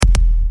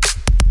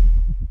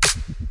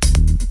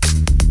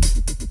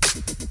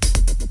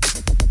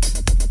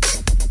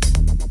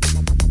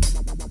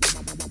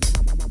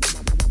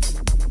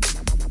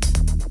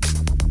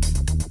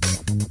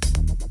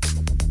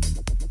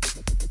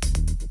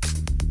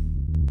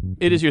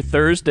It is your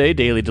Thursday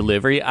daily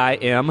delivery. I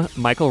am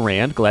Michael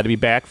Rand. Glad to be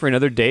back for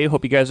another day.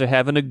 Hope you guys are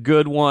having a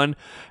good one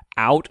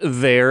out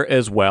there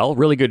as well.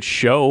 Really good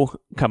show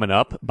coming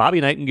up.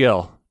 Bobby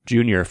Nightengale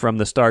Jr. from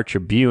the Star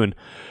Tribune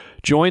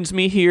joins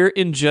me here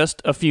in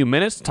just a few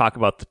minutes to talk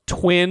about the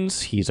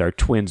Twins. He's our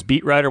Twins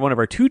beat writer, one of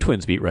our two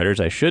Twins beat writers,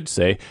 I should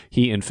say.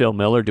 He and Phil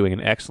Miller doing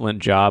an excellent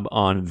job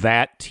on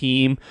that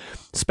team,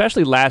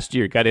 especially last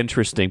year. It got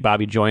interesting.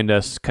 Bobby joined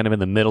us kind of in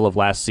the middle of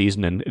last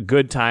season, and a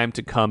good time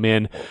to come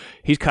in.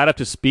 He's caught up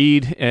to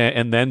speed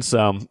and then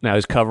some. Now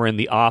he's covering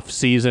the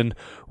offseason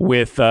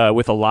with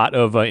a lot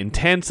of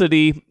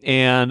intensity,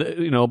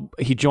 and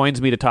he joins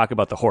me to talk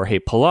about the Jorge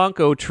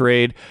Polanco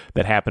trade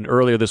that happened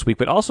earlier this week,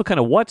 but also kind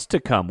of what's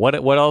to come.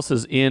 What else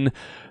is in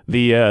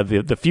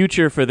the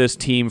future for this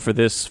team for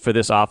this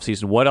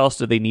offseason? What else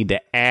do they need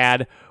to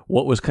add?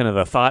 What was kind of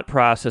the thought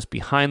process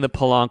behind the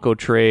Polanco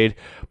trade?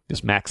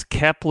 Is Max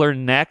Kepler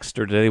next,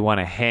 or do they want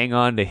to hang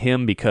on to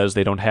him because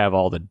they don't have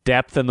all the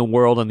depth in the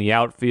world in the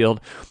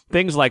outfield?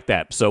 Things like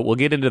that. So we'll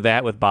get into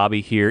that with Bobby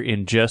here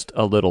in just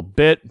a little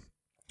bit.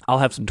 I'll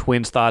have some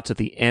Twins thoughts at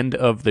the end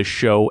of the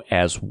show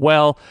as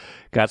well.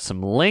 Got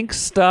some Lynx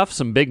stuff,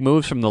 some big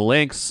moves from the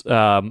Lynx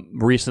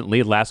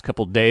recently, last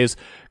couple days.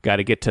 Got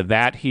to get to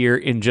that here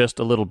in just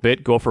a little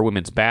bit. Gopher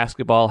women's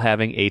basketball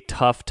having a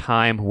tough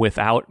time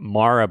without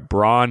Mara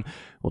Braun.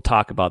 We'll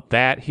talk about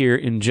that here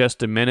in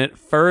just a minute.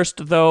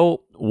 First,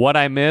 though, what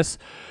I miss.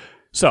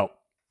 So,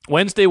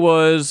 Wednesday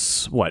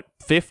was,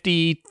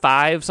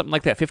 55, something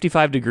like that,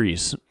 55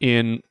 degrees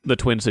in the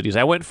Twin Cities.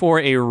 I went for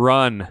a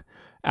run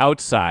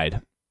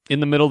outside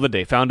in the middle of the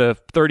day, found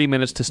 30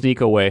 minutes to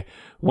sneak away,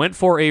 went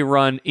for a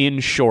run in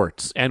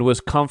shorts and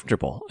was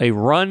comfortable. A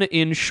run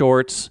in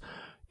shorts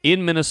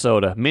in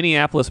Minnesota,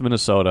 Minneapolis,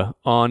 Minnesota,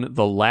 on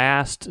the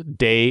last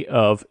day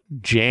of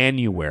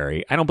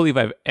January. I don't believe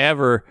I've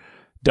ever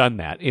done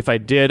that. If I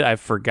did, I've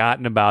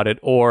forgotten about it,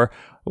 or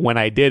when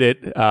I did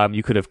it,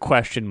 you could have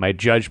questioned my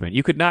judgment.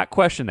 You could not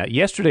question that.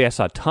 Yesterday, I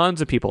saw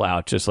tons of people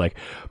out, just like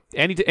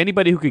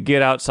anybody who could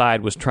get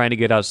outside was trying to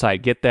get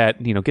outside, get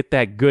that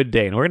good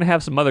day. And we're going to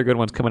have some other good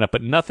ones coming up,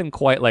 but nothing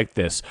quite like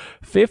this.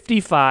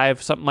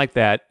 55, something like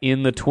that,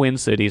 in the Twin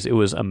Cities. It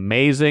was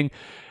amazing.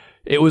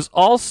 It was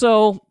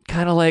also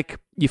kind of like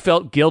you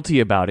felt guilty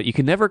about it. You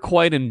can never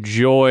quite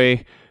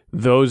enjoy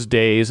those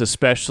days,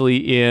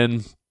 especially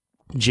in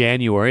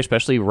January,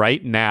 especially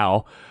right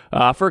now,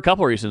 for a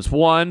couple of reasons.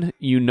 One,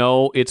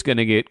 it's going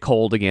to get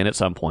cold again at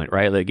some point,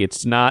 right? Like,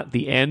 it's not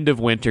the end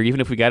of winter.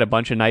 Even if we got a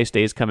bunch of nice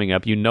days coming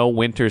up,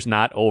 winter's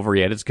not over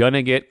yet. It's going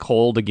to get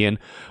cold again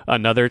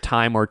another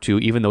time or two,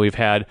 even though we've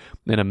had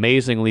an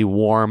amazingly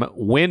warm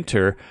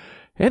winter.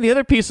 And the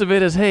other piece of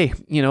it is, hey,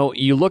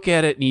 you look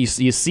at it and you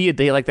see a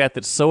day like that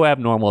that's so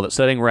abnormal, that's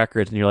setting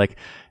records, and you're like,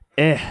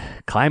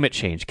 climate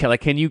change.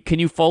 Can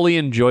you fully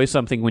enjoy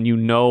something when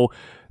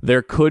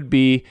there could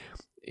be,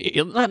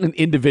 not in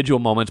individual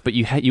moments, but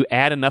you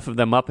add enough of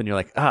them up and you're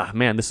like,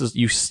 man, this is,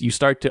 you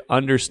start to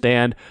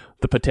understand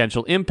the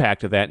potential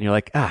impact of that, and you're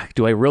like,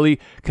 can I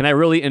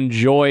really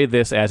enjoy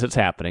this as it's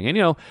happening?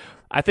 And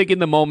I think in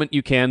the moment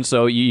you can,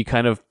 so you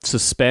kind of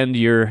suspend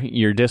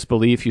your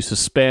disbelief, you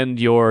suspend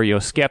your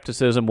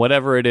skepticism,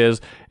 whatever it is,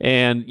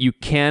 and you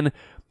can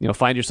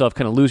find yourself,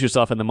 kind of lose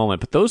yourself in the moment.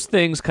 But those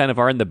things kind of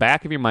are in the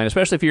back of your mind,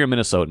 especially if you're a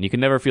Minnesotan. You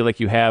can never feel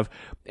like you have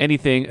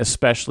anything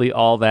especially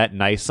all that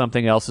nice.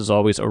 Something else is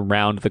always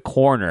around the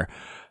corner.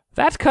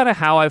 That's kind of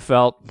how I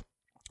felt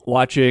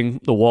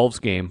watching the Wolves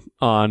game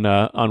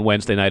on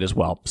Wednesday night as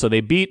well. So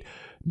they beat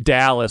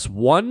Dallas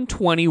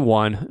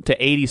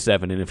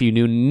 121-87. And if you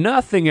knew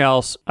nothing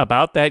else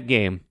about that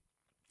game,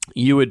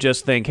 you would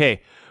just think,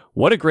 hey,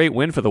 what a great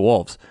win for the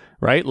Wolves.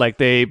 Right? Like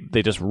they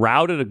just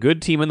routed a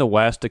good team in the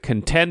West, a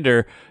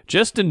contender.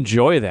 Just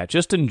enjoy that.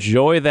 Just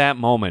enjoy that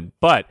moment.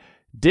 But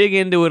dig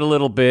into it a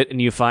little bit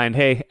and you find,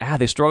 hey,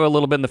 they struggled a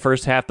little bit in the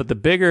first half, but the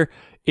bigger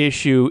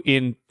issue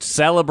in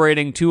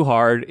celebrating too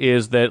hard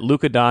is that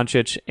Luka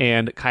Doncic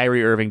and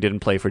Kyrie Irving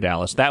didn't play for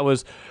Dallas.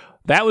 That's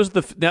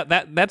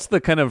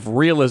the kind of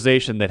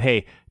realization that,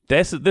 hey,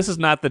 this is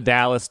not the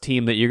Dallas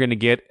team that you're going to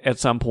get at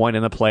some point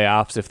in the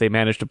playoffs if they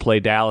manage to play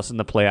Dallas in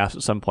the playoffs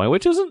at some point,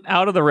 which isn't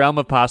out of the realm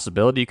of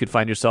possibility. You could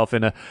find yourself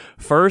in a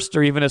first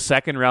or even a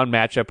second round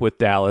matchup with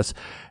Dallas,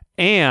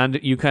 and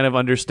you kind of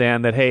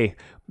understand that, hey,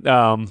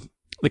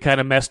 they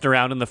kind of messed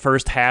around in the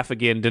first half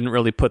again, didn't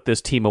really put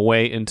this team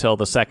away until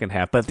the second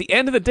half. But at the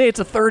end of the day, it's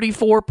a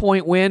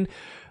 34-point win.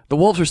 The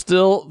Wolves are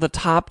still the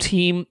top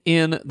team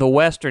in the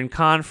Western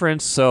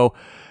Conference, so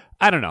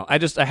I don't know. I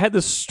had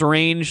this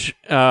strange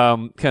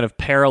kind of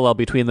parallel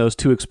between those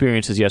two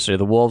experiences yesterday.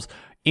 The Wolves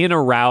in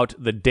a rout,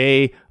 the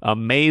day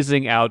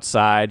amazing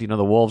outside.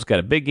 The Wolves got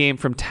a big game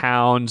from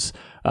Towns.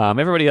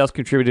 Everybody else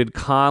contributed.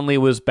 Conley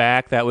was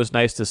back. That was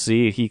nice to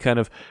see. He kind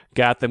of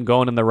got them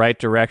going in the right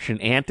direction.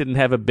 Ant didn't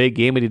have a big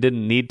game, but he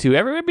didn't need to.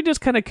 Everybody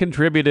just kind of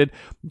contributed.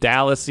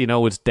 Dallas,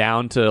 was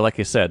down to, like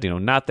I said,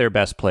 not their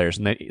best players.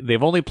 And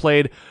they've only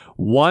played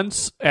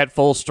once at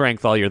full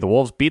strength all year. The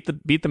Wolves beat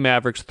the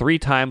Mavericks 3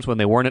 times when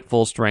they weren't at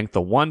full strength.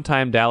 The one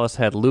time Dallas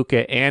had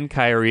Luka and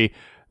Kyrie,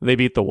 they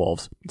beat the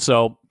Wolves.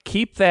 So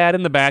keep that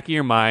in the back of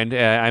your mind.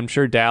 I'm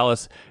sure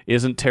Dallas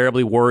isn't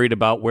terribly worried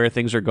about where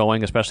things are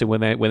going, especially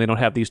when they don't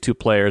have these two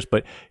players.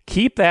 But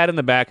keep that in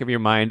the back of your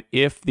mind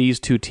if these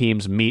two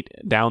teams meet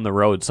down the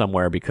road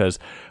somewhere, because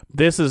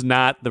this is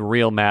not the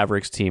real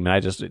Mavericks team. And I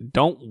just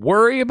don't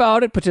worry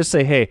about it, but just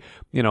say, hey,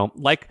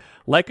 like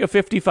a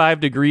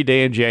 55-degree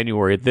day in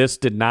January, this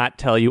did not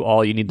tell you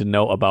all you need to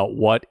know about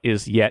what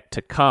is yet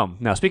to come.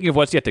 Now, speaking of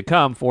what's yet to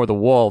come for the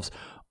Wolves,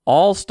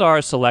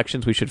 all-star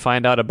selections, we should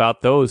find out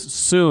about those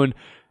soon.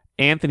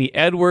 Anthony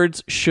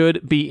Edwards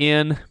should be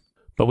in,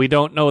 but we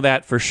don't know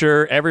that for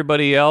sure.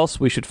 Everybody else,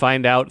 we should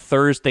find out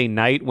Thursday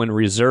night when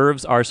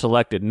reserves are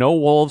selected. No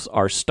Wolves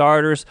are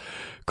starters.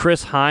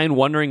 Chris Hine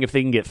wondering if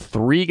they can get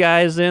 3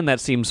 guys in. That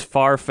seems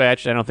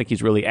far-fetched. I don't think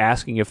he's really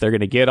asking if they're going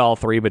to get all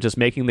 3, but just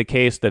making the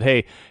case that,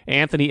 hey,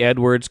 Anthony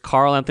Edwards,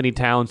 Karl Anthony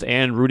Towns,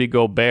 and Rudy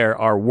Gobert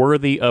are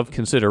worthy of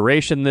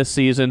consideration this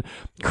season.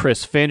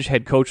 Chris Finch,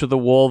 head coach of the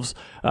Wolves,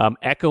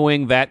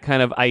 echoing that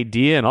kind of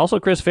idea. And also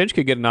Chris Finch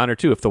could get an honor,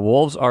 too. If the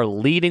Wolves are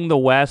leading the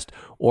West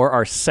or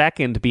are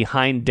second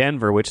behind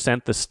Denver, which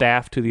sent the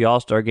staff to the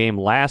All-Star game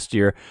last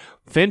year,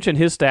 Finch and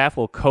his staff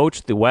will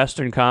coach the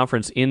Western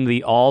Conference in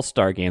the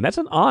All-Star game. That's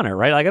an honor,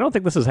 right? Like, I don't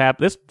think this has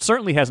happened. This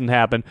certainly hasn't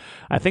happened,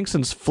 I think,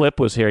 since Flip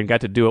was here and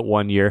got to do it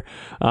one year.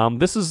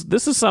 This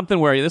is something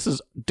where this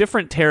is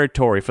different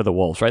territory for the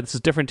Wolves, right? This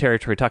is different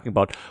territory, talking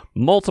about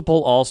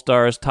multiple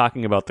All-Stars,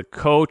 talking about the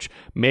coach,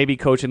 maybe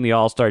coaching the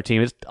All-Star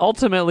team. It's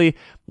ultimately,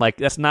 like,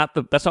 that's not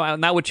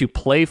what you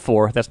play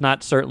for. That's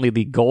not certainly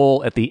the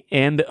goal at the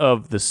end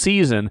of the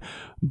season.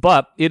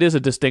 But it is a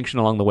distinction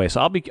along the way. So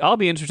I'll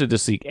be interested to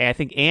see. I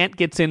think Ant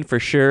gets in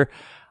for sure.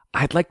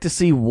 I'd like to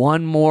see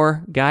one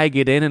more guy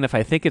get in, and if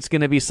I think it's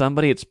going to be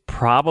somebody, it's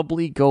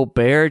probably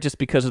Gobert, just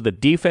because of the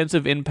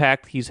defensive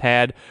impact he's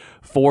had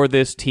for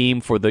this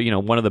team, for the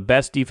one of the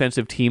best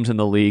defensive teams in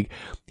the league.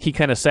 He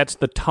kind of sets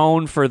the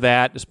tone for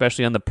that,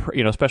 especially on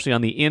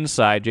the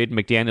inside. Jaden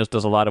McDaniels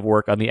does a lot of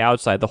work on the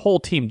outside. The whole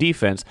team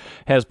defense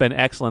has been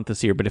excellent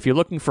this year. But if you're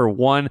looking for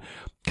one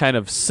kind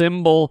of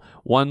symbol,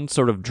 one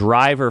sort of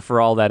driver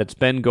for all that, it's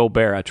been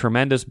Gobert. A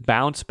tremendous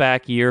bounce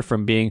back year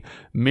from being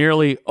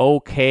merely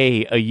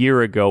okay a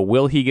year ago.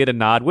 Will he get a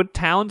nod? Would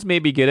Towns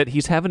maybe get it?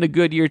 He's having a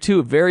good year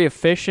too. Very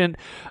efficient.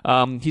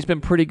 He's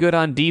been pretty good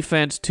on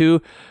defense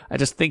too. I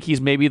just think he's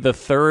maybe the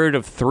third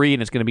of 3,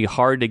 and it's going to be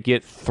hard to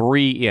get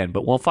 3 in.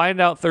 But we'll find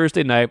out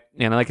Thursday night.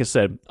 And like I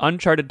said,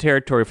 uncharted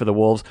territory for the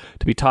Wolves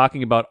to be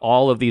talking about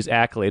all of these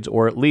accolades,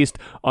 or at least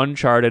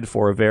uncharted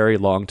for a very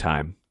long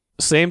time.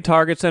 Same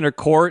target center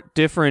court,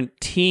 different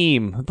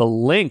team. The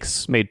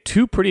Lynx made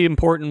 2 pretty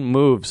important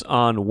moves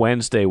on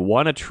Wednesday.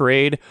 One a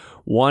trade,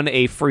 one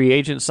a free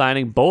agent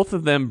signing, both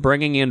of them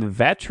bringing in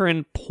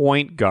veteran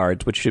point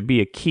guards, which should be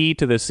a key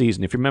to this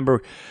season. If you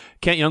remember,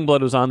 Kent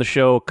Youngblood was on the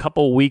show a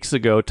couple weeks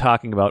ago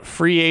talking about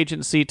free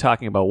agency,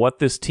 talking about what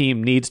this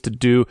team needs to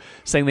do,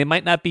 saying they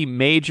might not be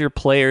major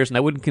players, and I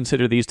wouldn't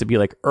consider these to be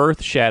like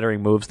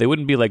earth-shattering moves. They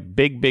wouldn't be like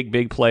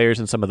big players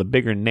in some of the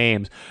bigger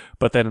names,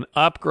 but that an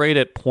upgrade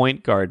at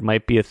point guard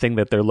might be a thing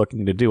that they're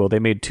looking to do. Well, they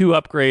made 2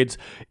 upgrades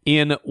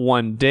in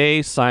one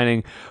day,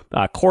 signing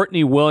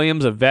Courtney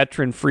Williams, a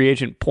veteran free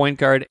agent point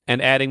guard,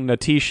 and adding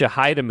Natisha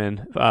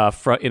Heidemann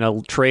in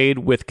a trade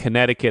with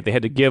Connecticut. They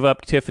had to give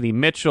up Tiffany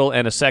Mitchell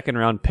and a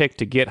second-round pick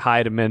to get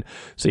Heidemann,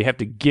 so you have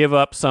to give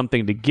up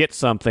something to get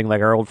something,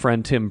 like our old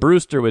friend Tim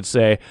Brewster would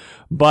say.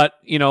 But,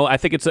 I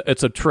think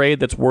it's a trade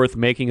that's worth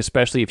making,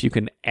 especially if you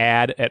can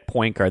add at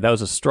point guard. That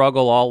was a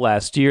struggle all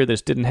last year.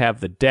 This didn't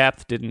have the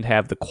depth, didn't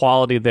have the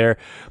quality there.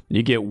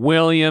 You get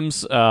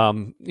Williams,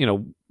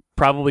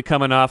 probably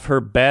coming off her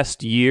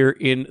best year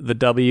in the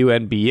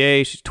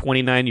WNBA. She's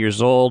 29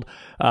 years old,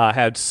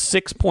 had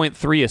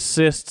 6.3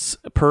 assists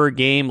per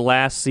game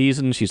last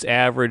season. She's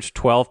averaged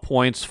 12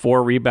 points,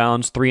 4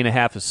 rebounds,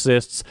 3.5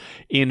 assists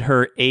in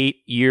her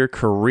 8-year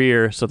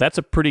career. So that's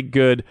a pretty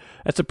good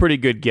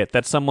get.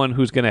 That's someone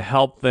who's going to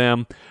help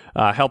them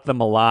a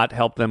lot,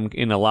 help them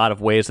in a lot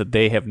of ways that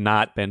they have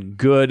not been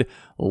good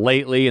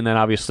lately. And then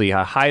obviously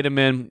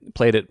Heidemann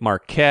played at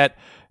Marquette.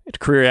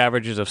 Career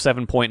averages of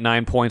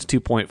 7.9 points,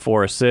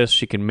 2.4 assists.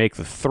 She can make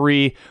the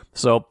 3.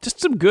 So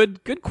just some good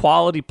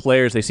quality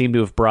players they seem to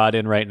have brought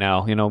in right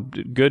now.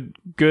 Good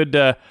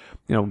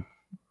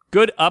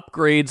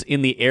upgrades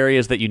in the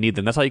areas that you need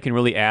them. That's all you can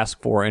really ask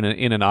for in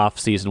an off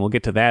season. We'll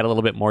get to that a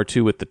little bit more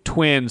too with the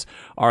Twins.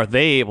 Are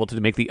they able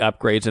to make the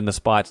upgrades in the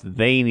spots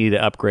they need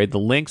to upgrade? The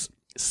Lynx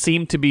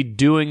seem to be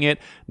doing it,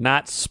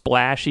 not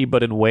splashy,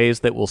 but in ways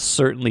that will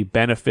certainly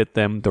benefit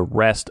them the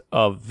rest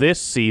of this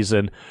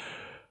season.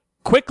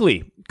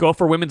 Quickly,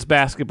 Gopher women's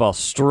basketball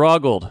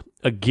struggled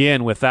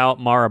again without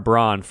Mara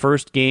Braun.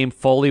 First game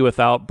fully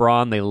without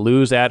Braun. They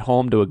lose at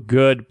home to a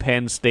good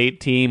Penn State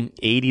team.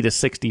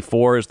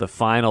 80-64 is the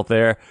final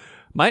there.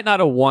 Might not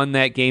have won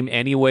that game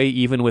anyway,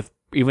 even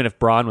if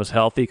Braun was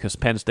healthy, because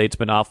Penn State's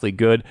been awfully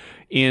good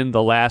in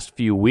the last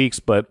few weeks.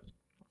 But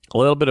a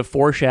little bit of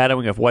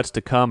foreshadowing of what's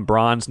to come.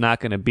 Braun's not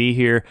going to be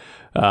here.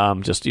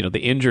 The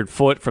injured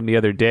foot from the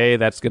other day,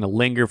 that's going to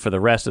linger for the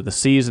rest of the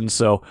season.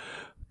 So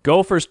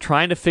Gophers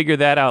trying to figure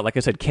that out. Like I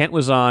said, Kent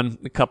was on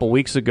a couple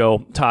weeks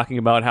ago talking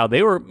about how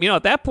they were,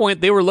 at that point,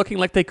 they were looking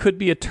like they could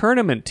be a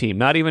tournament team,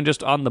 not even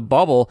just on the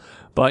bubble,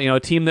 but, a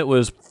team that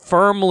was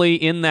firmly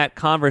in that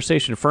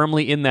conversation,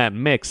 firmly in that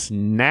mix.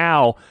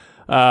 Now,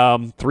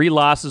 3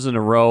 losses in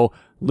a row,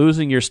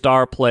 losing your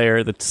star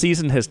player. The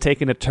season has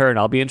taken a turn.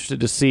 I'll be interested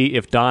to see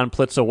if Don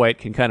Plitza-White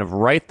can kind of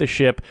right the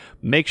ship,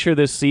 make sure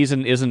this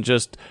season isn't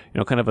just,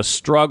 kind of a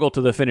struggle to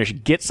the finish,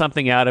 get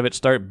something out of it,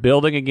 start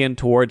building again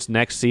towards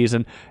next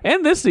season.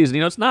 And this season,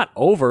 it's not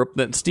over,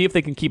 but see if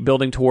they can keep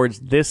building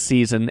towards this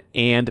season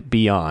and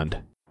beyond.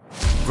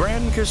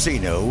 Grand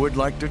Casino would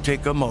like to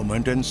take a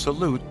moment and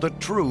salute the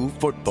true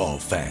football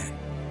fan.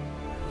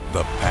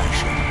 The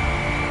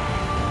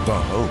passion, the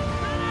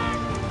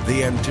hope,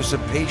 the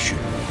anticipation,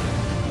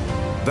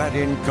 that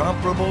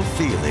incomparable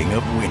feeling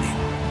of winning.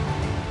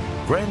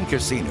 Grand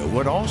Casino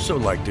would also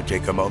like to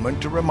take a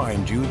moment to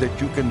remind you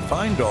that you can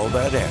find all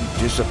that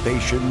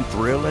anticipation,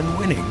 thrill, and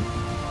winning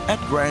at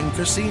Grand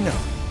Casino.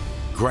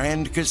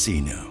 Grand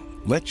Casino,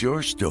 let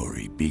your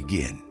story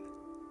begin.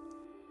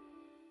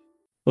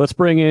 Let's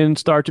bring in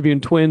Star Tribune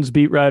Twins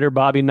beat writer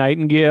Bobby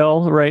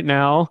Nightengale right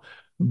now.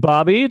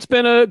 Bobby, it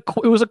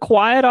was a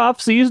quiet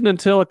offseason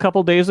until a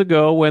couple days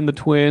ago when the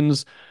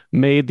Twins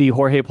made the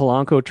Jorge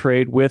Polanco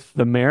trade with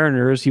the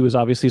Mariners. He was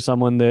obviously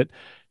someone that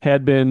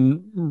had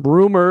been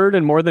rumored,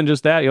 and more than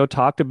just that,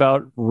 talked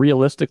about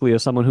realistically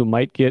as someone who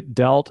might get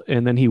dealt,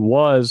 and then he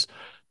was.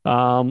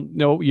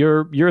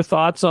 Your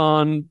thoughts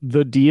on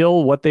the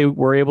deal, what they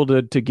were able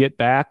to get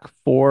back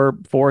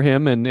for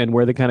him, and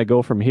where they kind of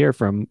go from here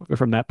from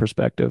that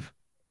perspective.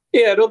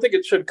 Yeah, I don't think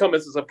it should come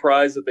as a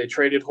surprise that they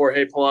traded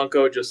Jorge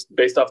Polanco just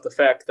based off the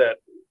fact that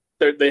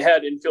they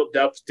had infield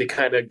depth to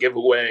kind of give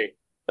away.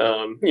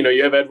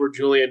 You have Edward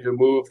Julian, who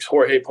moved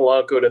Jorge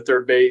Polanco to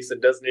third base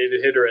and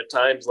designated hitter at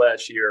times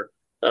last year.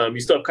 You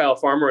still have Kyle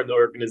Farmer in the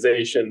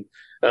organization.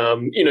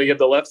 You have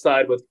the left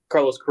side with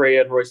Carlos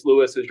Correa and Royce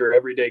Lewis as your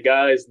everyday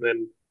guys. And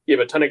then you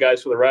have a ton of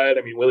guys for the right.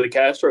 I mean, Willie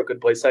Castro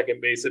could play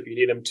second base if you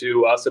need him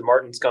to. Austin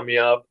Martin's coming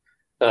up.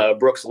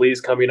 Brooks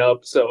Lee's coming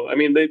up. So, I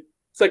mean,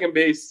 second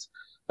base,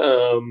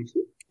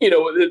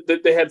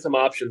 they had some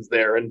options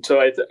there. And so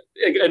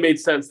it made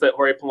sense that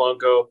Jorge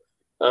Polanco,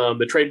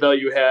 the trade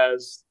value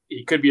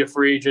he could be a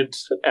free agent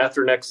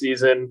after next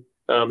season.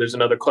 There's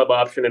another club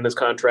option in his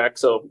contract.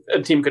 So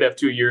a team could have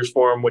 2 years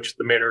for him, which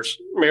the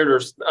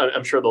Mariners,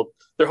 I'm sure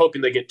they're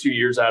hoping they get 2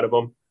 years out of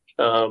him.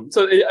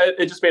 So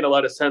it just made a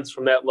lot of sense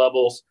from that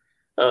levels.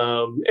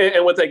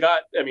 And what they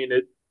got, I mean,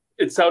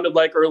 it sounded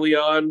like early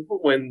on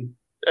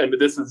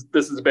this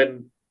has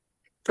been,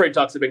 trade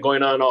talks have been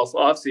going on all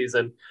off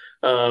season.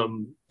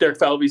 Derek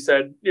Falvey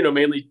said,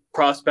 mainly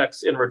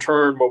prospects in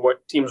return were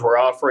what teams were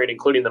offering,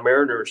 including the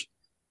Mariners.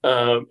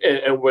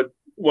 And what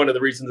one of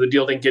the reasons the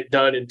deal didn't get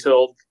done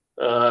until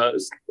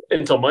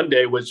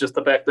Monday was just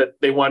the fact that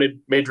they wanted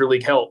major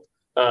league help,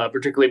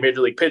 particularly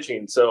major league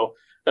pitching. So,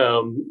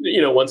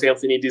 once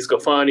Anthony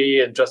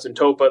DeSclafani and Justin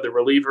Topa, the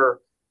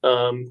reliever,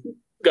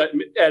 got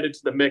added to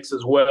the mix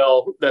as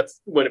well,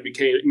 that's when it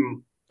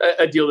became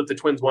a deal that the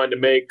Twins wanted to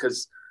make,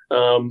 because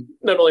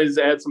not only does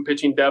it add some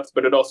pitching depth,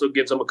 but it also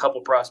gives them a couple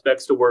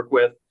prospects to work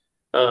with.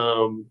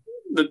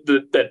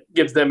 That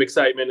gives them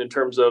excitement in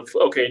terms of,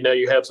 okay, now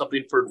you have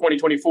something for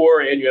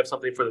 2024 and you have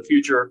something for the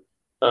future.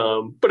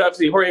 But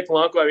obviously Jorge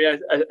Polanco, I mean,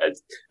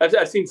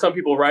 I've seen some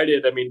people write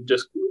it. I mean,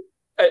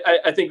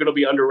 I think it'll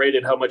be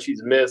underrated how much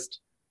he's missed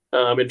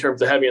in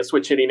terms of having a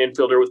switch hitting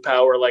infielder with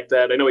power like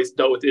that. I know he's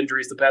dealt with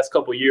injuries the past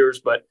couple of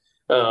years, but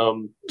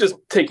just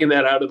taking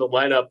that out of the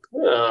lineup,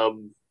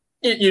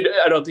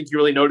 I don't think you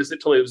really noticed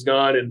it till he was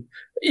gone. And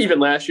even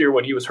last year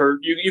when he was hurt,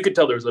 you could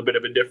tell there was a bit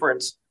of a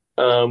difference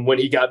when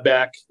he got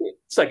back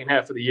second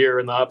half of the year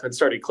and the offense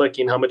started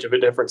clicking, how much of a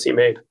difference he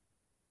made.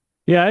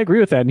 Yeah, I agree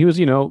with that. And he was,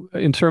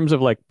 in terms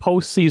of like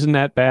postseason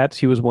at-bats,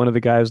 he was one of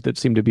the guys that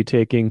seemed to be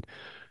taking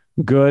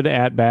good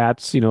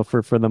at-bats,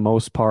 for the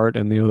most part.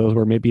 And, those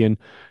were maybe in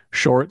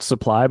short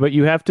supply. But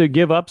you have to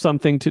give up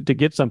something to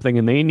get something,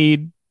 and they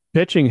need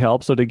pitching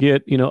help. So to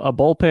get, a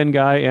bullpen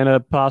guy and a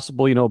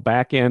possible,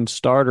 back-end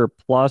starter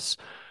plus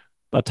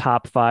a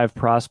top 5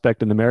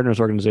 prospect in the Mariners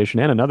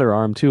organization and another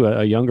arm too,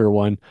 a younger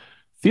one,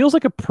 feels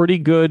like a pretty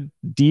good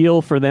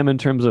deal for them in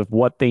terms of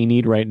what they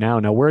need right now.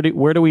 Now, where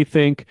do we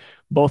think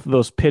both of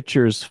those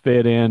pitchers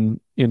fit in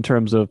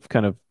terms of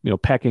kind of,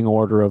 pecking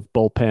order of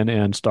bullpen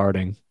and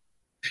starting?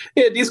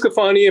 Yeah,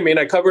 DeSclafani, I mean,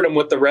 I covered him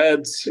with the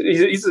Reds.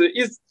 He's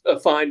a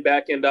fine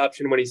back-end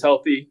option when he's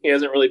healthy. He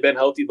hasn't really been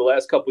healthy the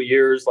last couple of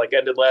years, like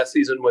ended last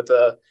season with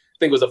I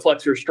think it was a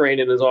flexor strain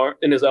in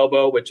his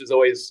elbow, which is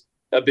always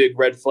a big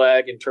red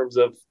flag in terms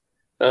of,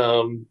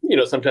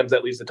 sometimes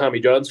that leads to Tommy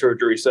John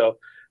surgery. So,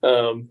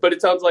 but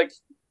it sounds like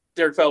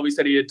Derek Falvey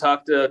said he had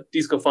talked to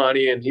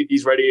DeSclafani and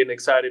he's ready and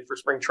excited for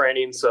spring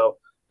training. So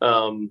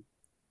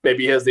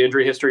maybe he has the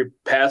injury history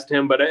past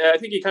him, but I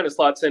think he kind of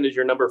slots in as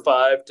your number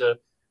 5 to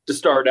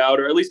start out,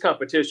 or at least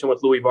competition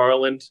with Louis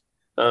Varland.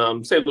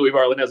 Say Louis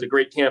Varland has a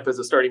great camp as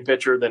a starting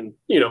pitcher, then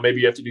maybe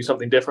you have to do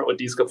something different with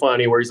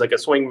DeSclafani where he's like a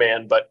swing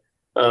man. But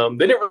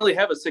they didn't really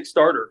have a sixth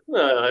starter,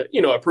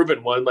 a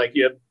proven one. Like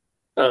you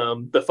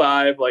have the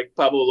five, like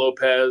Pablo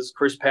Lopez,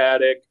 Chris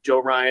Paddock,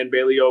 Joe Ryan,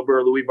 Bailey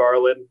Ober, Louis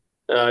Varland.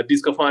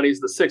 DeSclafani's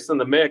the sixth in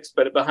the mix,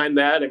 but behind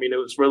that, I mean, it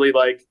was really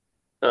like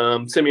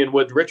Simeon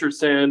Woods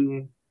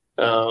Richardson,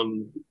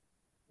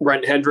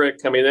 Brent Hendrick.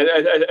 I mean,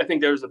 I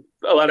think there's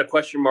a lot of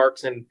question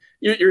marks, and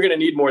you're going to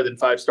need more than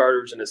five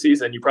starters in a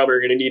season. You probably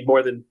are going to need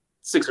more than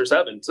 6 or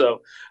 7.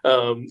 So,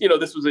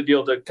 this was a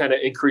deal to kind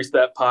of increase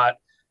that pot.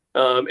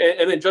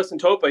 And then Justin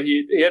Topa,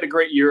 he had a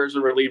great year as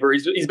a reliever.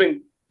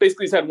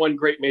 He's had one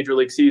great major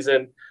league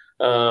season.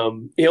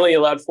 He only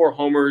allowed 4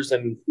 homers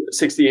and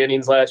 60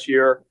 innings last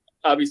year.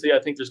 Obviously, I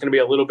think there's going to be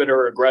a little bit of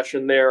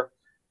regression there.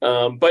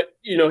 But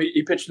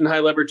he pitched in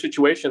high leverage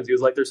situations. He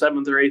was like their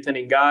 7th or 8th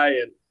inning guy.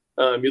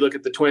 And you look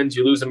at the Twins,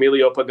 you lose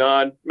Emilio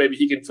Pagan. Maybe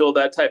he can fill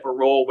that type of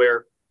role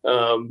where,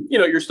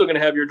 you're still going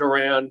to have your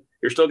Duran.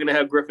 You're still going to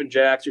have Griffin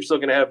Jacks. You're still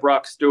going to have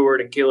Brock Stewart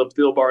and Caleb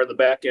Thielbar in the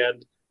back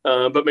end.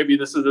 But maybe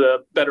this is a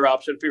better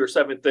option for your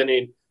 7th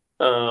inning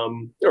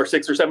or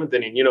 6th or 7th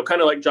inning.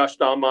 Kind of like Josh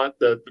Dalmont,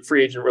 the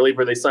free agent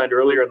reliever they signed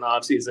earlier in the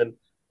offseason.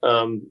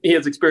 He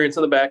has experience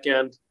in the back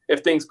end.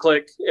 If things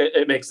click,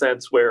 it makes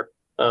sense where,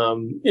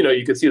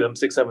 you could see them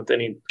 6th, 7th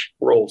inning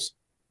roles.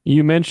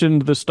 You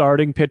mentioned the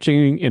starting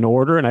pitching in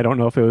order, and I don't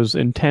know if it was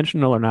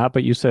intentional or not,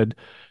 but you said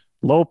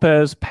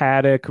Lopez,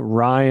 Paddock,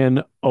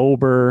 Ryan,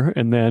 Ober,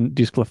 and then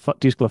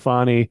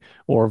DeSclafani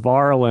or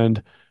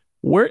Varland.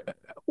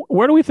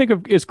 Where do we think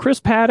of, is Chris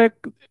Paddock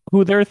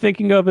who they're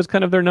thinking of as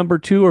kind of their number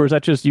 2, or is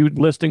that just you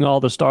listing all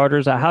the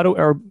starters?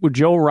 Or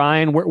Joe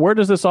Ryan, where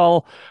does this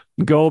all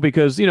go?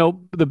 Because,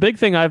 the big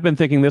thing I've been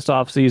thinking this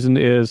offseason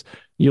is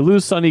you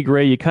lose Sonny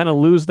Gray, you kind of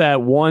lose that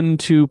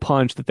 1-2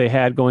 punch that they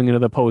had going into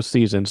the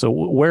postseason. So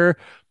where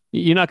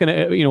you're not going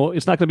to,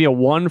 it's not going to be a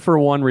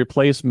 1-for-1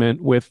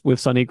 replacement with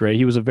Sonny Gray.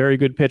 He was a very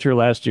good pitcher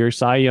last year.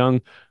 Cy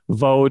Young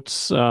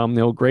votes,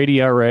 great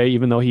ERA,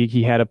 even though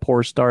he had a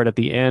poor start at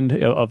the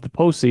end of the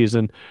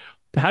postseason.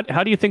 How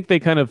do you think they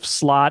kind of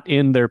slot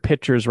in their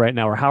pitchers right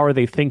now, or how are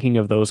they thinking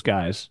of those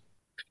guys?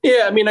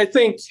 Yeah, I mean, I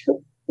think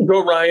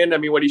Joe Ryan,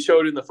 what he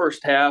showed in the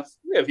first half,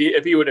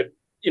 if he would have,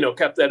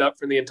 kept that up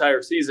for the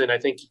entire season, I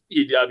think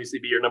he'd obviously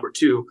be your number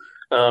 2.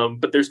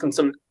 But there's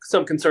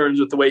some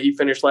concerns with the way he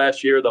finished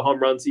last year, the home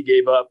runs he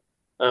gave up.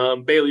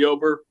 Bailey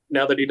Ober,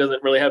 now that he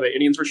doesn't really have an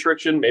innings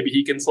restriction, maybe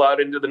he can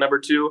slot into the number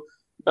 2.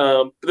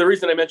 But the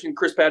reason I mentioned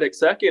Chris Paddock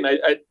second,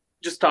 I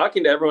just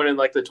talking to everyone in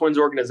like the Twins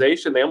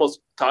organization, they almost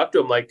talked to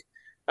him like,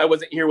 I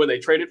wasn't here when they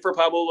traded for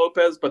Pablo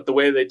Lopez, but the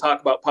way they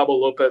talk about Pablo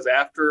Lopez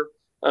after,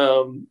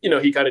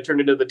 he kind of turned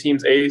into the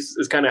team's ace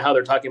is kind of how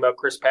they're talking about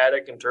Chris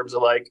Paddock in terms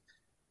of like,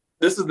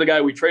 this is the guy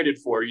we traded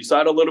for. You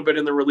saw it a little bit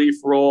in the relief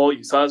role.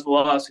 You saw his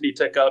velocity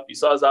tick up. You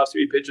saw his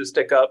off-speed pitches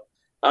tick up.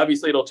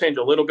 Obviously, it'll change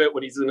a little bit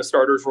when he's in a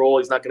starter's role.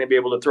 He's not going to be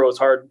able to throw as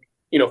hard,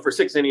 for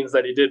 6 innings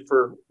that he did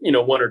for,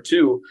 1 or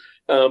 2.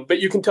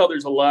 But you can tell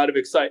there's a lot of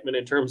excitement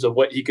in terms of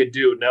what he could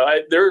do. Now,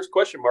 there's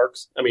question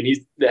marks.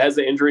 He has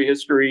the injury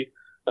history.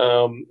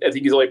 I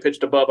think he's only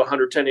pitched above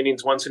 110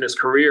 innings once in his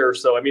career.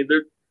 So,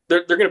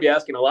 they're going to be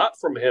asking a lot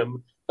from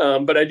him.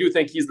 But I do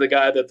think he's the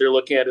guy that they're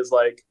looking at as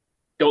like,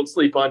 don't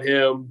sleep on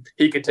him.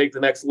 He could take the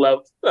next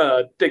level.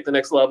 But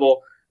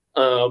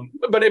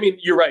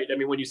you're right.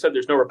 When you said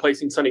there's no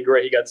replacing Sonny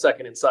Gray, he got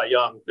second in Cy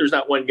Young. There's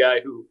not one guy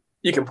who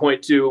you can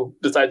point to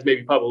besides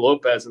maybe Pablo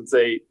Lopez and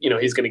say,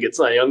 he's going to get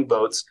Cy Young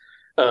votes.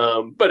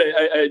 But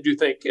I do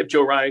think if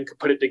Joe Ryan could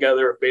put it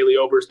together, if Bailey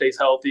Ober stays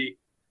healthy,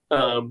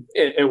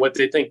 and what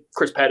they think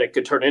Chris Paddock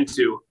could turn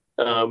into,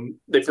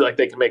 they feel like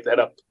they can make that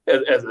up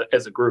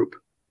as a group.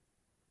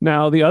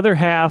 Now, the other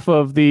half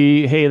of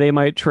the, hey, they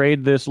might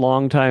trade this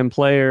longtime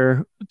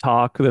player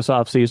talk this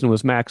offseason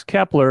was Max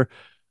Kepler.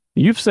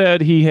 You've said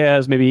he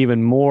has maybe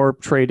even more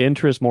trade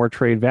interest, more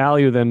trade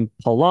value than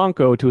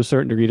Polanco to a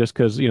certain degree, just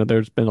because,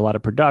 there's been a lot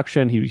of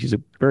production. He's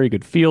a very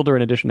good fielder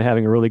in addition to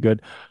having a really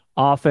good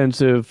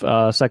offensive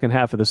second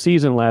half of the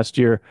season last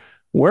year.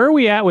 Where are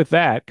we at with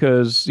that?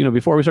 Because,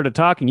 before we started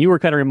talking, you were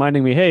kind of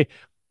reminding me, hey,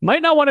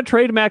 might not want to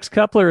trade Max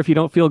Kepler if you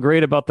don't feel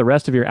great about the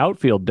rest of your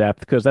outfield depth,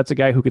 because that's a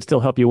guy who could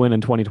still help you win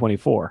in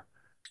 2024.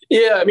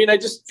 Yeah, I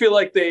just feel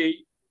like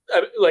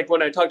like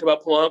when I talked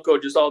about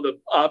Polanco, just all the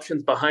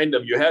options behind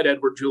him. You had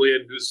Edward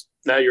Julian, who's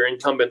now your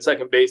incumbent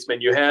second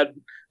baseman. You had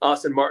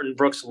Austin Martin,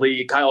 Brooks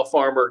Lee, Kyle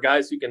Farmer,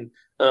 guys who can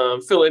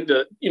fill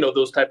into,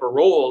 those type of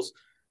roles.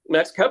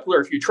 Max Kepler,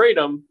 if you trade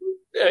him,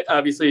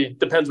 obviously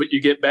depends what you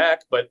get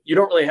back, but you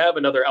don't really have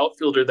another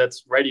outfielder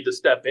that's ready to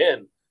step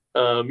in.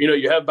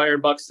 You have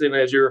Byron Buxton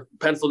as your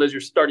penciled as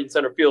your starting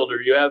center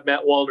fielder. You have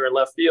Matt Wallner in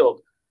left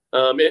field.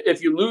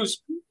 If you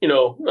lose,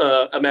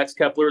 a Max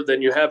Kepler,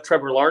 then you have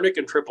Trevor Larnach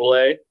in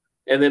AAA.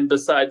 And then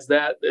besides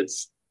that,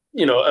 it's,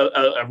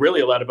 a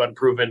really a lot of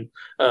unproven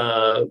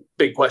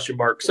big question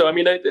marks. So,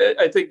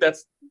 I think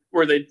that's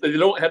where they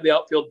don't have the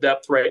outfield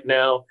depth right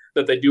now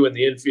that they do in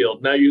the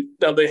infield.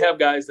 Now they have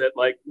guys that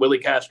like Willie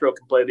Castro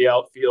can play the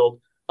outfield.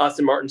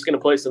 Austin Martin's going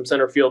to play some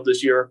center field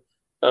this year.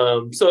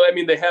 So,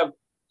 they have,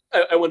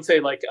 I wouldn't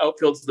say like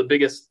outfield's the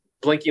biggest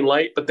blinking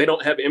light, but they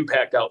don't have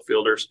impact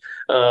outfielders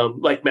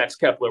like Max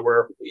Kepler,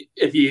 where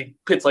if he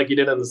hits like he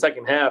did in the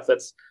second half,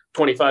 that's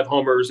 25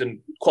 homers and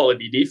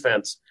quality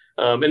defense.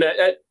 And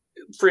at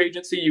free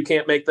agency, you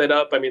can't make that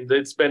up. I mean,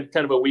 it's been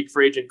kind of a weak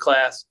free agent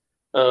class.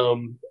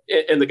 And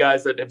the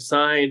guys that have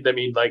signed, I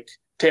mean, like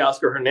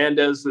Teoscar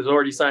Hernandez has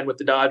already signed with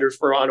the Dodgers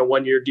on a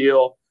 1-year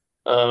deal.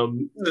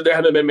 There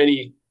haven't been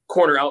many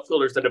corner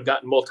outfielders that have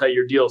gotten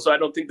multi-year deals. So I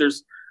don't think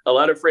there's a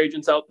lot of free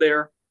agents out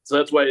there. So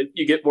that's why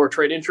you get more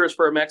trade interest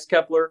for a Max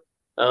Kepler.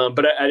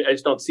 But I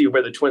just don't see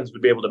where the Twins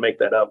would be able to make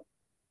that up.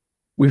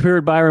 We've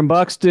heard Byron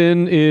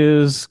Buxton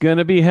is going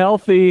to be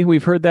healthy.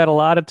 We've heard that a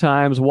lot of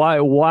times.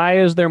 Why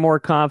is there more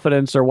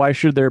confidence, or why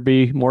should there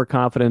be more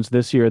confidence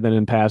this year than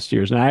in past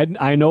years? And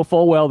I know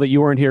full well that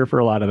you weren't here for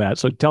a lot of that.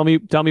 So tell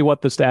me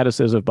what the status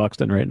is of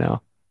Buxton right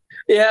now.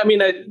 Yeah, I mean,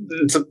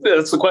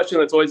 it's a question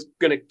that's always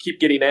going to keep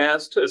getting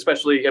asked,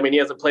 especially, I mean, he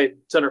hasn't played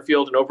center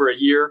field in over a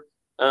year.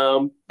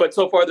 But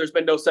so far, there's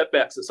been no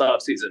setbacks this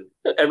offseason.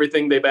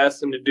 Everything they've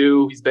asked him to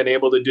do, he's been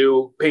able to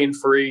do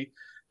pain-free.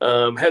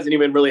 Hasn't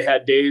even really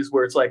had days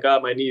where it's like,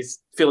 my knee's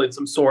feeling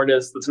some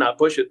soreness. Let's not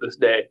push it this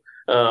day.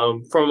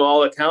 From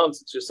all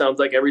accounts, it just sounds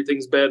like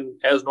everything's been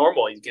as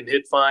normal. He can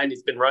hit fine.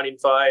 He's been running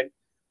fine.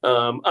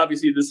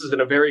 Obviously, this is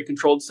in a very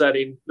controlled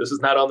setting. This is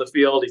not on the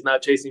field. He's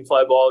not chasing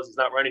fly balls. He's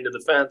not running to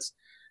the fence.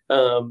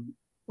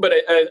 But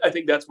I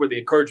think that's where the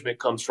encouragement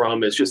comes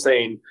from, is just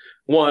saying,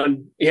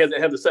 one, he hasn't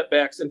had the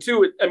setbacks, and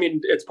two, I mean,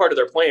 it's part of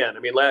their plan.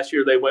 I mean, last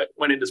year they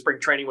went into spring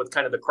training with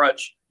kind of the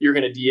crutch, you're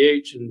going to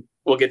DH and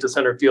we'll get to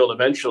center field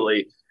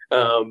eventually.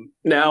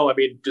 Now, I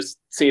mean, just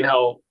seeing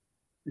how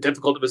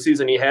difficult of a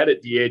season he had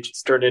at DH,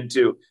 it's turned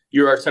into,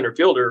 you're our center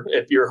fielder.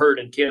 If you're hurt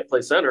and can't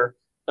play center,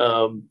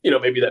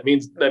 maybe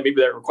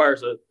that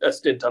requires a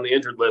stint on the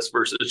injured list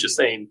versus just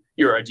saying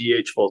you're our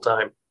DH full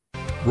time.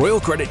 Royal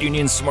Credit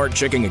Union's smart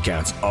checking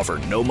accounts offer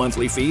no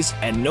monthly fees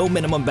and no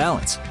minimum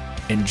balance.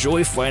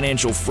 Enjoy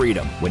financial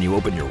freedom when you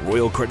open your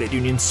Royal Credit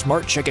Union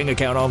smart checking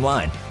account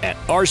online at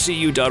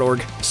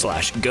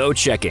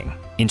rcu.org/go-checking.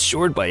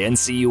 Insured by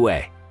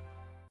NCUA.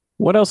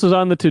 What else is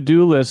on the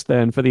to-do list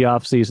then for the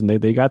offseason?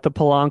 They got the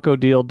Polanco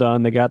deal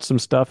done. They got some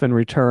stuff in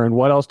return.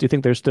 What else do you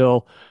think they're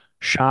still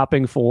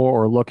shopping for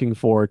or looking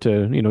for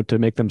to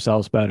make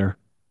themselves better?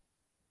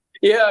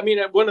 Yeah, I mean,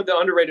 one of the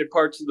underrated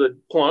parts of the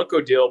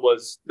Polanco deal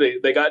was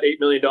they got $8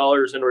 million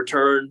in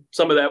return.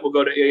 Some of that will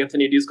go to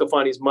Anthony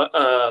DeSclafani's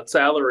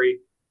salary.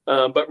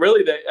 But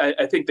really,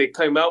 I think they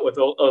came out with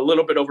a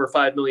little bit over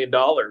 $5 million.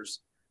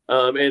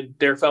 And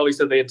Derek Falvey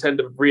said they intend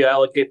to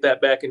reallocate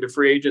that back into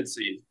free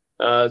agency.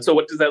 So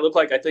what does that look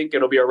like? I think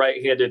it'll be a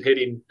right-handed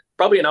hitting,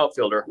 probably an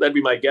outfielder. That'd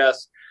be my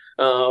guess.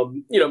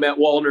 Matt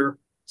Wallner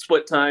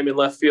split time in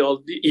left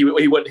field. He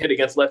wouldn't hit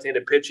against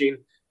left-handed pitching.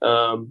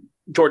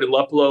 Jordan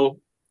Luplow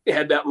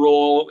had that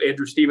role.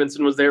 Andrew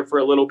Stevenson was there for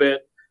a little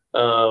bit.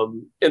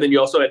 And then you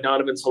also had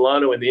Donovan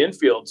Solano in the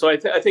infield. So I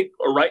think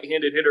a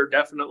right-handed hitter,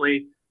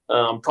 definitely,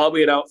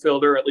 probably an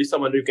outfielder, at least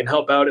someone who can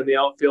help out in the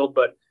outfield.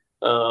 But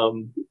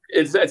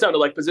it sounded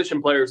like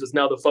position players is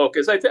now the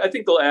focus. I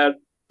think they'll add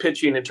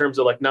pitching in terms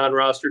of like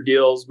non-roster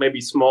deals,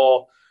 maybe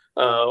small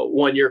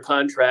 1-year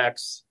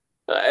contracts.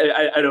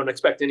 I don't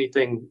expect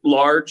anything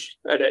large.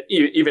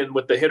 Even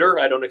with the hitter,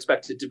 I don't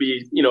expect it to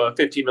be, a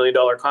 $15 million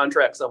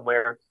contract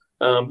somewhere.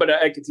 But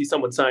I could see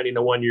someone signing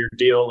a 1-year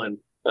deal and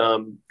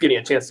getting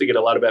a chance to get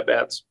a lot of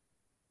at-bats.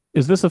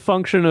 Is this a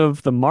function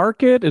of the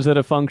market? Is it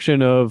a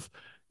function of,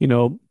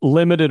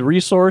 limited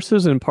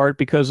resources, in part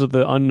because of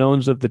the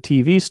unknowns of the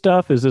TV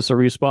stuff? Is this a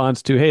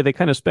response to, hey, they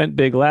kind of spent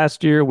big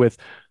last year with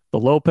the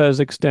Lopez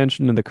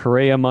extension and the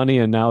Correa money,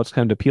 and now it's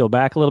kind of to peel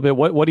back a little bit?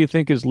 What do you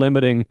think is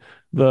limiting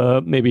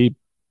the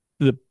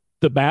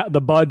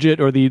budget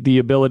or the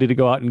ability to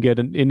go out and get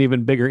an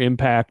even bigger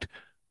impact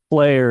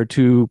player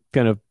to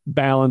kind of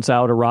balance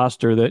out a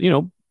roster that,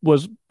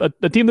 was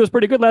a team that was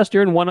pretty good last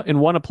year and won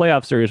a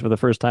playoff series for the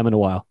first time in a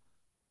while?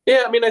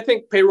 Yeah, I mean, I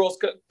think payroll's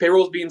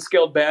being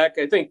scaled back.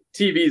 I think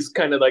TV's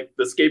kind of like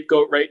the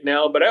scapegoat right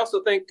now, but I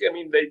also think, I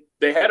mean,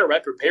 they had a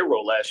record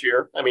payroll last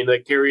year. I mean, they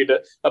carried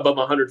above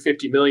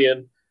 150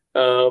 million.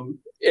 And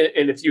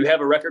if you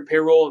have a record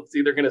payroll, it's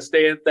either going to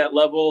stay at that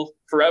level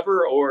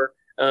forever or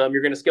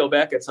you're going to scale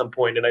back at some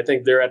point. And I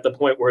think they're at the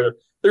point where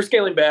they're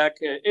scaling back.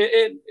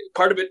 And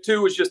part of it,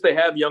 too, is just they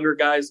have younger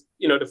guys,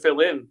 to fill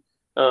in.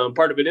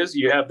 Part of it is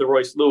you have the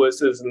Royce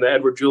Lewis's and the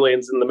Edward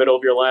Julians in the middle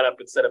of your lineup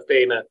instead of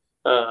paying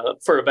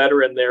for a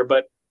veteran there.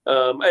 But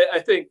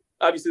I think,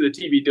 obviously, the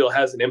TV deal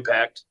has an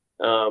impact.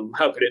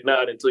 How could it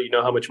not until you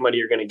know how much money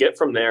you're going to get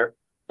from there?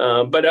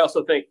 But I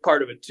also think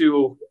part of it,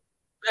 too,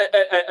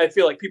 I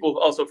feel like people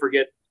also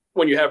forget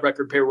when you have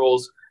record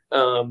payrolls,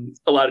 a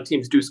lot of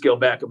teams do scale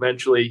back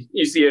eventually.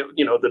 You see it,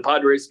 the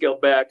Padres scaled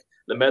back,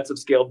 the Mets have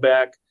scaled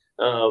back.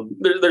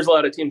 There's a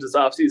lot of teams this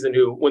offseason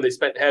who, when they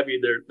spent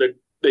heavy,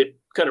 they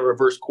kind of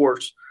reverse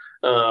course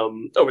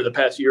over the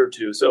past year or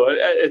two. So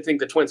I think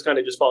the Twins kind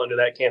of just fall into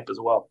that camp as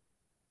well.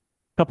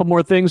 Couple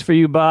more things for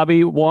you,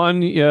 Bobby.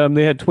 One,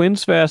 they had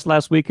Twins Fest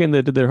last weekend.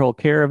 They did their whole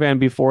caravan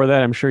before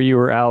that. I'm sure you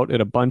were out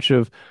at a bunch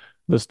of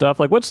the stuff?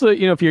 Like, what's the,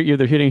 if you're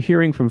either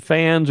hearing from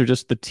fans or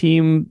just the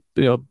team,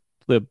 the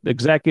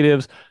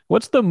executives,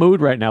 what's the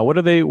mood right now? What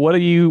are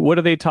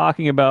they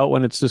talking about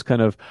when it's just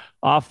kind of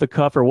off the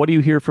cuff, or what do you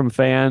hear from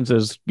fans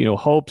as,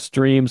 hopes,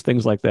 dreams,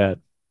 things like that?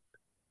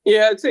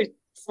 Yeah, I'd say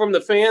from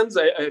the fans,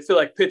 I feel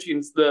like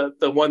pitching's the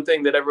one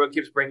thing that everyone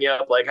keeps bringing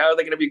up. Like, how are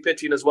they going to be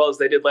pitching as well as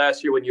they did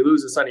last year when you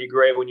lose a Sonny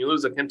Gray, when you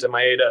lose a Kenta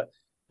Maeda?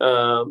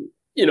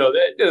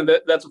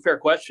 That's a fair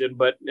question,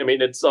 but I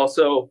mean, it's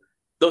also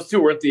those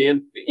two weren't the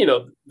end.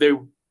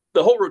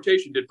 The whole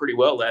rotation did pretty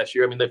well last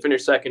year. I mean, they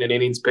finished second in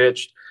innings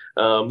pitched,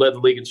 led the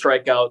league in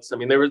strikeouts. I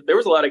mean, there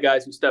was a lot of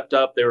guys who stepped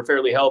up. They were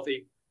fairly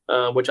healthy,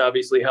 which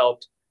obviously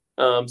helped.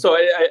 So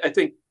I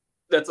think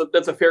that's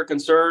a fair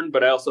concern,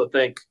 but I also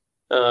think,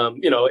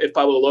 if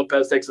Pablo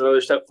Lopez takes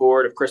another step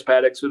forward, if Chris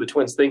Paddock's who the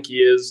Twins think he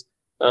is,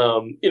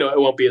 it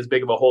won't be as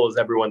big of a hole as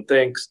everyone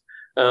thinks.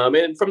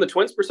 And from the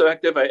Twins'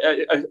 perspective,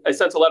 I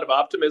sense a lot of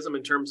optimism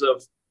in terms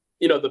of,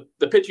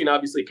 the pitching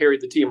obviously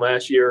carried the team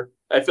last year.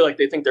 I feel like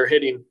they think their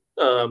hitting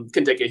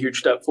can take a huge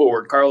step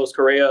forward. Carlos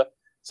Correa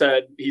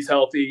said he's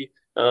healthy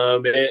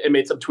and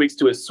made some tweaks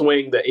to his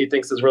swing that he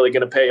thinks is really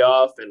going to pay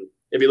off. And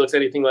if he looks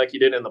anything like he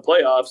did in the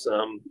playoffs,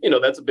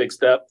 that's a big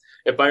step.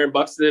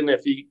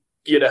 If he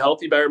get a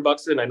healthy Byron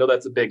Buxton, I know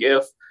that's a big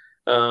if.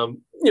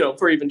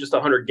 For even just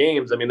 100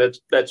 games, I mean,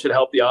 that should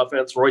help the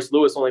offense. Royce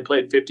Lewis only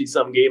played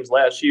 50-some games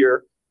last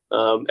year.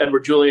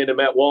 Edward Julian and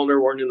Matt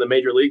Wallner weren't in the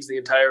major leagues the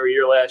entire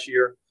year last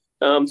year.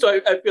 So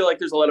I feel like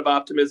there's a lot of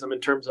optimism in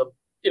terms of,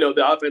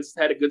 the offense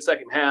had a good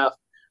second half,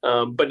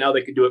 but now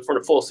they can do it for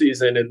a full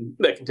season, and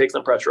that can take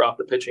some pressure off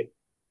the pitching.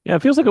 Yeah,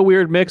 it feels like a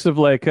weird mix of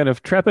like kind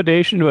of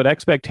trepidation but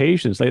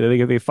expectations.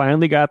 They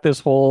finally got this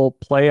whole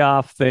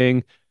playoff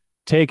thing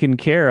taken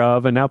care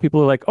of, and now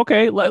people are like,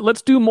 okay,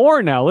 let's do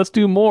more now. Let's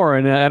do more.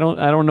 And I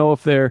don't know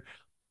if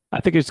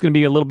I think it's going to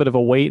be a little bit of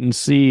a wait and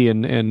see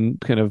and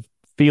kind of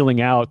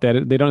feeling out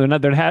that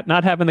they're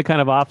not having the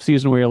kind of off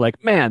season where you're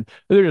like, man,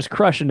 they're just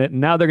crushing it,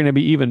 and now they're going to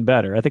be even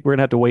better. I think we're going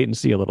to have to wait and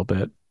see a little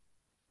bit.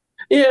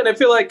 Yeah, and I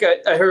feel like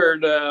I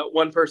heard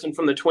one person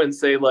from the Twins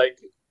say, like,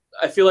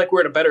 I feel like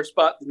we're in a better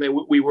spot than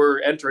we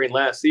were entering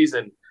last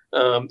season.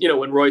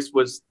 When Royce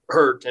was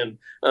hurt and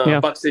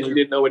Buxton, you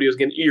didn't know what you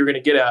were going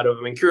to get out of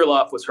him, and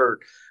Kirilloff was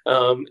hurt.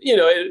 Even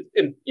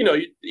in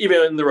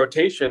the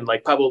rotation,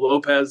 like Pablo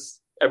Lopez,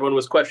 everyone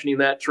was questioning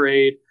that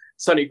trade.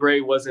 Sonny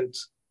Gray wasn't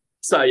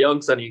Cy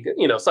Young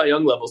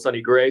level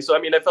Sonny Gray. So I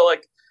mean, I felt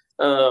like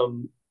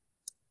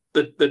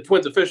the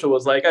Twins official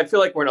was like, I feel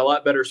like we're in a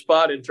lot better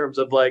spot in terms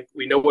of like,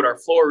 we know what our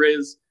floor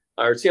is.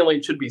 Our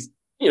ceiling should be,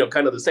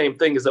 kind of the same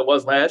thing as it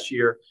was last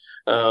year.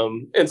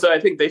 And so I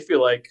think they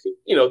feel like,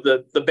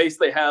 the base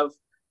they have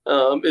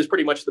is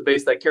pretty much the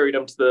base that carried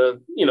them to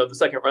the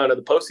second round of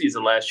the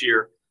postseason last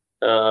year.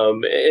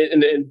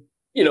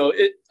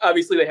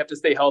 Obviously they have to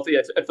stay healthy.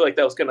 I feel like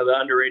that was kind of the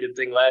underrated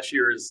thing last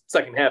year is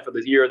second half of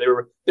the year. They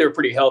were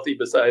pretty healthy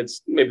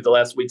besides maybe the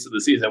last weeks of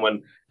the season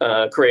when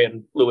Correa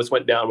and Lewis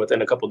went down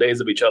within a couple of days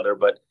of each other.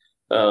 But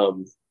I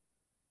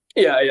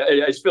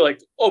just feel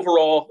like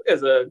overall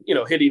as a,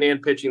 hitting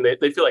and pitching,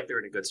 they feel like they're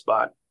in a good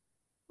spot.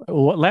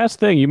 Last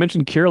thing, you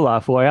mentioned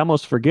Kirilloff, who I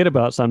almost forget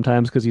about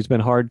sometimes because he's been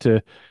hard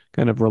to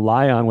kind of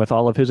rely on with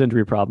all of his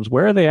injury problems.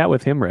 Where are they at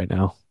with him right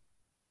now?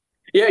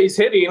 Yeah, he's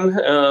hitting.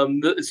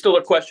 It's still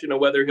a question of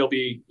whether he'll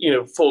be,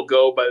 full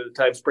go by the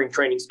time spring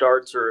training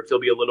starts or if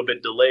he'll be a little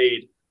bit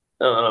delayed.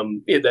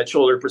 He had that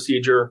shoulder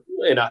procedure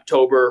in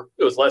October.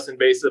 It was less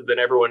invasive than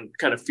everyone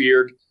kind of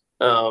feared.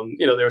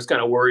 There was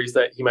kind of worries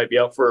that he might be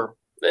out for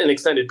an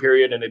extended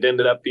period, and it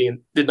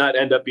did not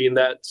end up being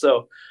that.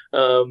 So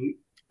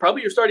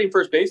probably your starting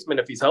first baseman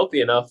if he's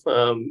healthy enough,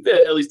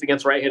 at least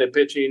against right-handed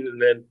pitching.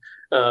 And then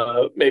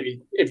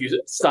maybe if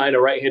you sign a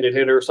right-handed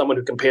hitter, someone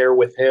who can pair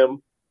with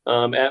him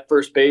at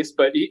first base.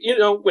 But,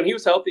 when he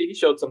was healthy, he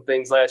showed some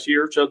things last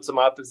year, showed some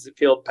opposite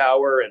field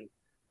power, and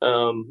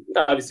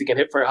obviously can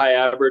hit for a high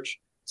average.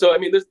 So, I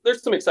mean,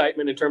 there's some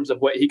excitement in terms of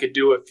what he could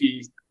do if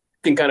he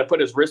can kind of put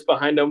his wrist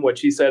behind him,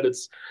 which he said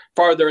it's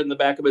farther in the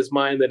back of his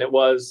mind than it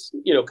was,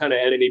 kind of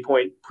at any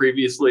point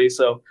previously.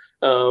 So,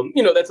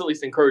 that's at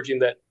least encouraging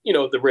that,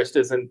 the wrist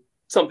isn't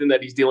something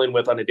that he's dealing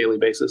with on a daily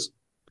basis.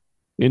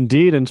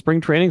 Indeed, and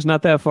spring training's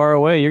not that far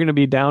away. You're going to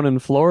be down in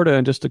Florida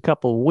in just a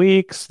couple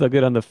weeks. They'll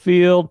get on the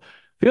field.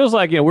 Feels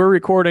like we're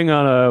recording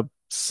on a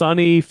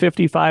sunny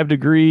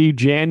 55-degree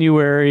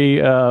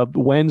January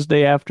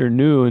Wednesday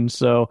afternoon,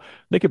 so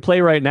they could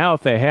play right now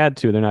if they had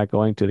to. They're not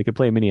going to. They could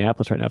play in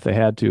Minneapolis right now if they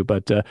had to,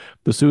 but the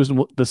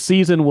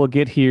season will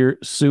get here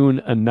soon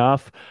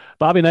enough.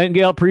 Bobby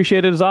Nightengale,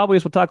 appreciate it as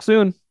always. We'll talk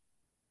soon.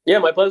 Yeah,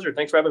 my pleasure.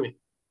 Thanks for having me.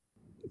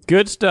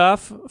 Good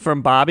stuff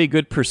from Bobby.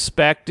 Good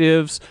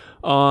perspectives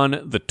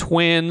on the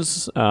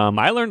Twins.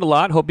 I learned a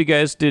lot. Hope you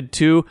guys did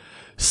too.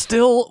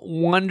 Still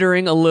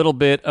wondering a little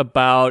bit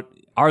about,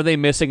 are they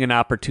missing an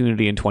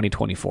opportunity in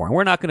 2024? And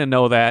we're not going to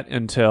know that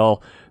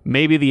until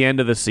maybe the end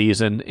of the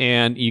season.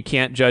 And you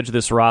can't judge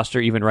this roster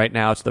even right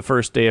now. It's the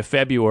first day of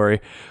February.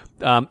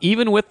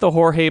 Even with the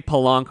Jorge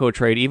Polanco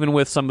trade, even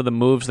with some of the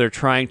moves they're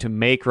trying to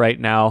make right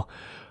now,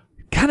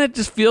 kind of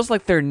just feels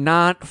like they're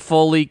not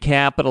fully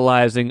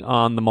capitalizing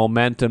on the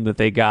momentum that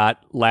they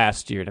got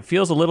last year. And it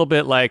feels a little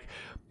bit like,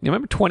 you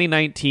remember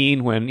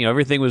 2019 when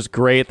everything was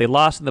great. They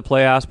lost in the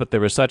playoffs, but there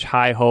were such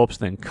high hopes.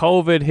 Then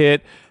COVID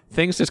hit.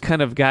 Things just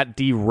kind of got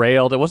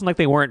derailed. It wasn't like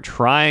they weren't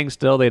trying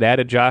still. They'd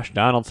added Josh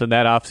Donaldson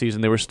that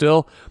offseason. They were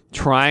still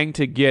trying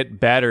to get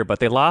better, but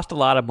they lost a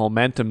lot of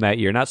momentum that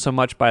year, not so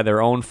much by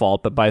their own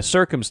fault, but by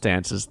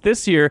circumstances.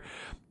 This year,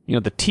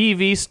 the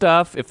TV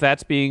stuff, if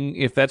that's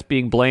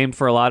being blamed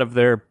for a lot of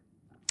their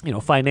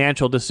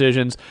financial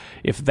decisions,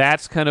 if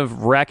that's kind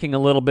of wrecking a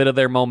little bit of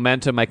their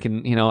momentum, I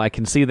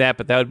can see that,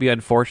 but that would be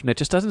unfortunate. It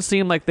just doesn't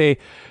seem like they,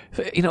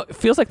 it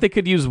feels like they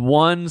could use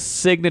one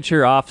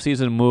signature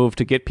offseason move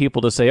to get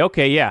people to say,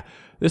 okay, yeah,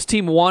 this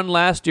team won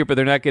last year, but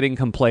they're not getting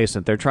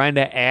complacent. They're trying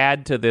to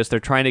add to this. They're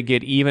trying to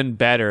get even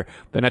better.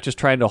 They're not just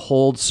trying to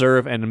hold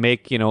serve and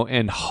make,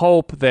 and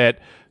hope that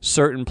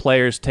certain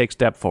players take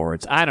step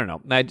forwards. I don't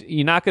know.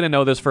 You're not going to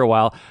know this for a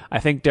while. I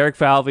think Derek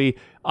Falvey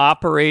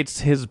operates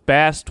his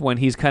best when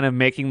he's kind of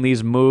making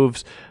these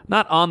moves,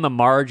 not on the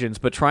margins,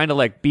 but trying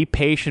to be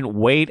patient,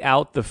 wait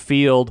out the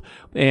field,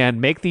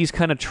 and make these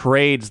kind of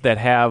trades that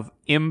have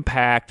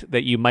impact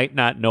that you might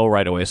not know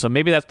right away. So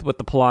maybe that's what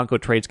the Polanco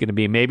trade's going to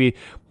be. Maybe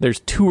there's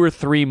 2 or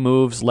 3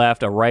 moves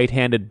left, a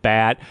right-handed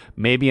bat,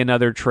 maybe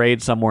another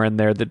trade somewhere in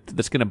there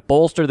that's going to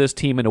bolster this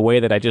team in a way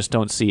that I just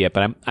don't see it.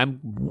 But I'm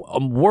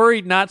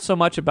worried not so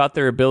much about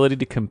their ability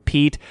to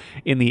compete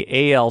in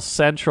the AL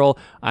Central.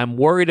 I'm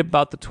worried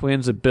about the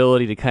Twins'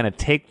 ability to kind of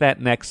take that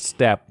next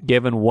step,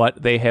 given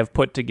what they have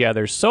put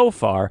together so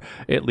far,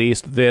 at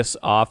least this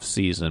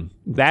offseason.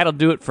 That'll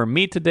do it for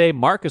me today.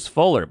 Marcus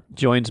Fuller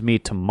joins me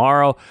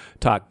tomorrow.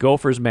 Talk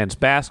Gophers men's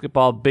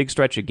basketball. Big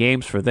stretch of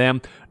games for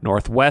them.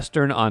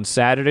 Northwestern on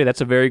Saturday.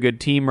 That's a very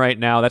good team right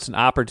now. That's an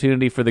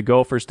opportunity for the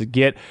Gophers to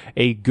get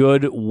a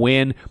good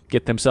win,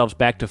 get themselves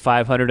back to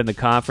 500 in the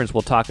conference.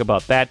 We'll talk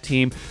about that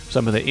team,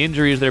 some of the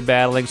injuries they're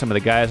battling, some of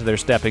the guys that they're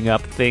stepping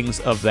up, things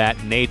of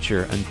that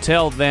nature.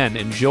 Until then,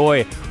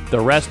 enjoy the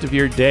rest of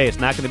your day. It's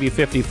not going to be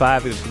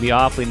 55. It's going to be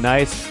awfully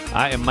nice.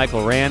 I am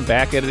Michael Rand,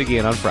 back at it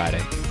again on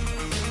Friday.